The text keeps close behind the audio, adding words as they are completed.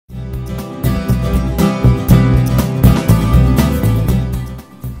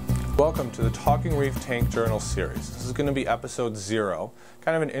welcome to the Talkingreef Tank Journal series. This is going to be episode 0,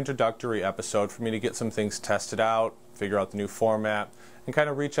 kind of an introductory episode for me to get some things tested out, figure out the new format, and kind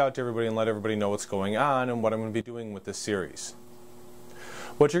of reach out to everybody and let everybody know what's going on and what I'm going to be doing with this series.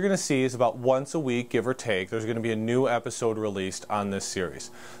 What you're going to see is about once a week, give or take, there's going to be a new episode released on this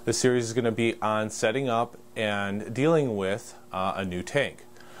series. This series is going to be on setting up and dealing with a new tank.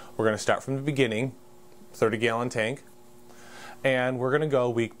 We're going to start from the beginning, 30-gallon tank, and we're going to go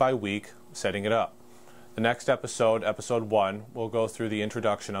week by week setting it up. The next episode, episode 1, will go through the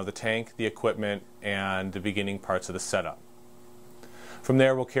introduction of the tank, the equipment, and the beginning parts of the setup. From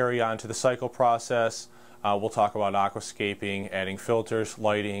there we'll carry on to the cycle process. We'll talk about aquascaping, adding filters,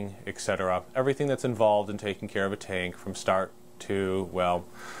 lighting, etc. Everything that's involved in taking care of a tank from start to, well,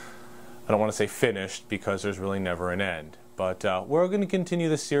 I don't want to say finished because there's really never an end. But we're going to continue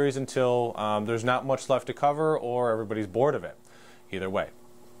this series until there's not much left to cover or everybody's bored of it. Either way.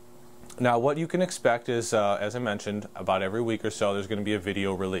 Now what you can expect is, as I mentioned, about every week or so there's going to be a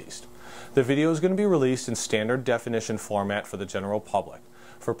video released. The video is going to be released in standard definition format for the general public.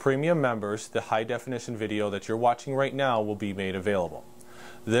 For premium members, the high definition video that you're watching right now will be made available.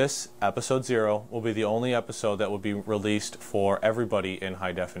 This, episode 0, will be the only episode that will be released for everybody in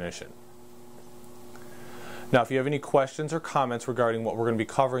high definition. Now if you have any questions or comments regarding what we're going to be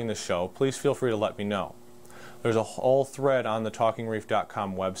covering in the show, please feel free to let me know. There's a whole thread on the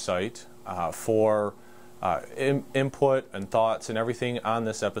talkingreef.com website for input and thoughts and everything on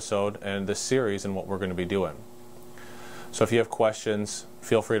this episode and this series and what we're going to be doing. So if you have questions,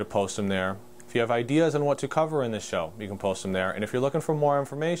 feel free to post them there. If you have ideas on what to cover in this show, you can post them there. And if you're looking for more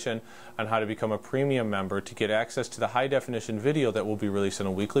information on how to become a premium member to get access to the high definition video that will be released on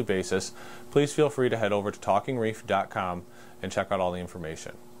a weekly basis, please feel free to head over to talkingreef.com and check out all the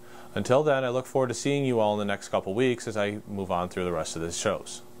information. Until then, I look forward to seeing you all in the next couple weeks as I move on through the rest of the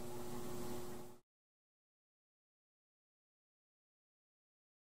shows.